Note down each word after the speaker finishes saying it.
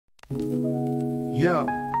Yo,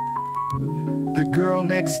 the girl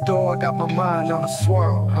next door got my mind on a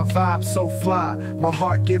swirl. Her vibe so fly, my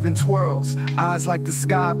heart giving twirls. Eyes like the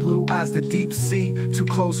sky blue, eyes the deep sea. Too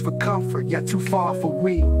close for comfort, yet too far for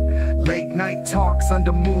we. Late night talks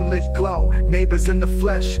under moonlit glow. Neighbors in the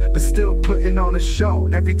flesh, but still putting on a show.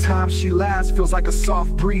 And every time she laughs, feels like a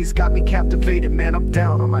soft breeze. Got me captivated, man, I'm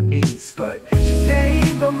down on my knees. But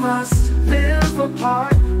neighbor must live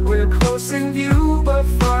apart. We're close in view, but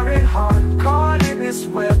far at heart. Caught in this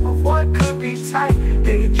web of what could be tight.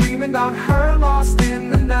 Daydreaming about her lost in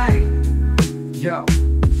the night. Yo,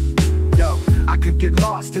 I could get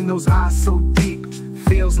lost in those eyes so deep.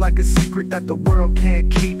 Feels like a secret that the world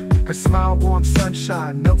can't keep. Her smile, warm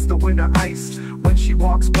sunshine, melts the winter ice. When she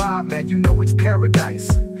walks by, man, you know it's paradise.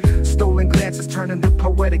 Stolen glances turn into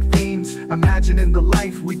poetic themes. Imagining the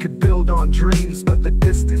life we could build on dreams. But the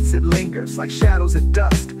distance, it lingers like shadows at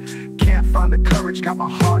dust. Can't find the courage, got my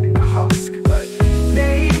heart in a husk. But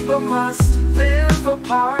neighbor must live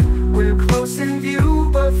apart. We're close in view,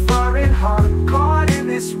 but far at heart. Caught in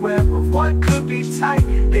this web of what could be tight.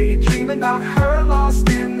 Daydreaming about her lost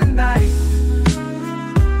in the night.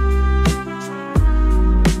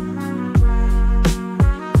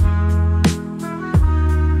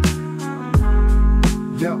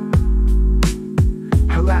 Yo,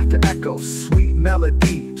 her laughter echoes, sweet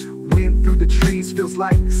melody. Wind through the trees feels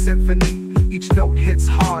like a symphony. Each note hits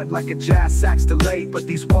hard like a jazz sax delay. But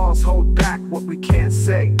these walls hold back what we can't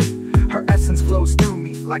say. Her essence flows through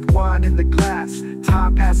me like wine in the glass.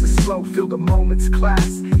 Time passes slow, feel the moments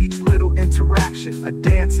class. Each little interaction, a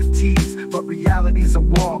dance of tease. But reality's a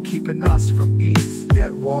wall keeping us from ease.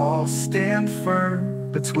 Yet walls stand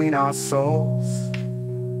firm between our souls.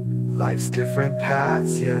 Life's different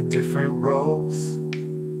paths, yeah, different roads.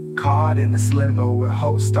 Caught in this limbo where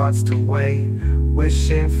hope starts to wane.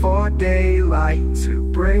 Wishing for daylight to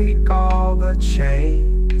break all the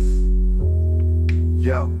chains.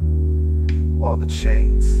 Yo, all the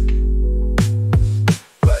chains.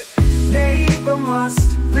 But neighbor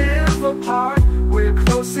must live apart. We're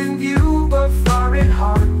close in view, but far at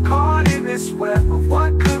heart. Caught in this web of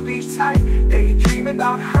what could be tight. Daydreaming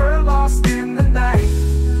about her lost in the night.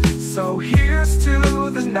 So here's to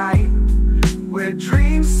the night, where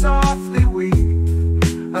dreams softly weave.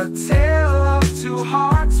 A tale of two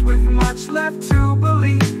hearts with much left to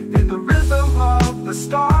believe. In the rhythm of the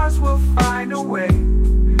stars we'll find a way.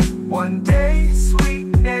 One day, sweet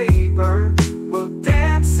neighbor, we'll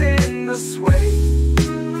dance in the sway.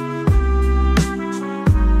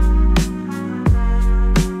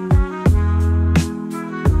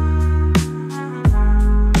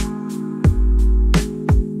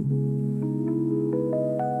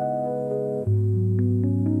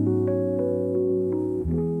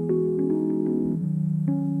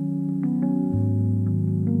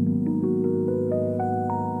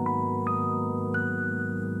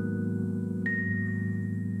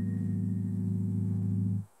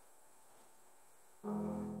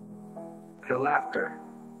 The laughter,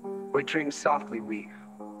 where dreams softly weave.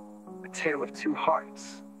 A tale of two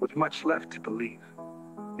hearts, with much left to believe.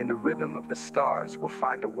 In the rhythm of the stars, we'll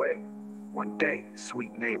find a way. One day,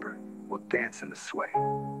 sweet neighbor, we'll dance in the sway.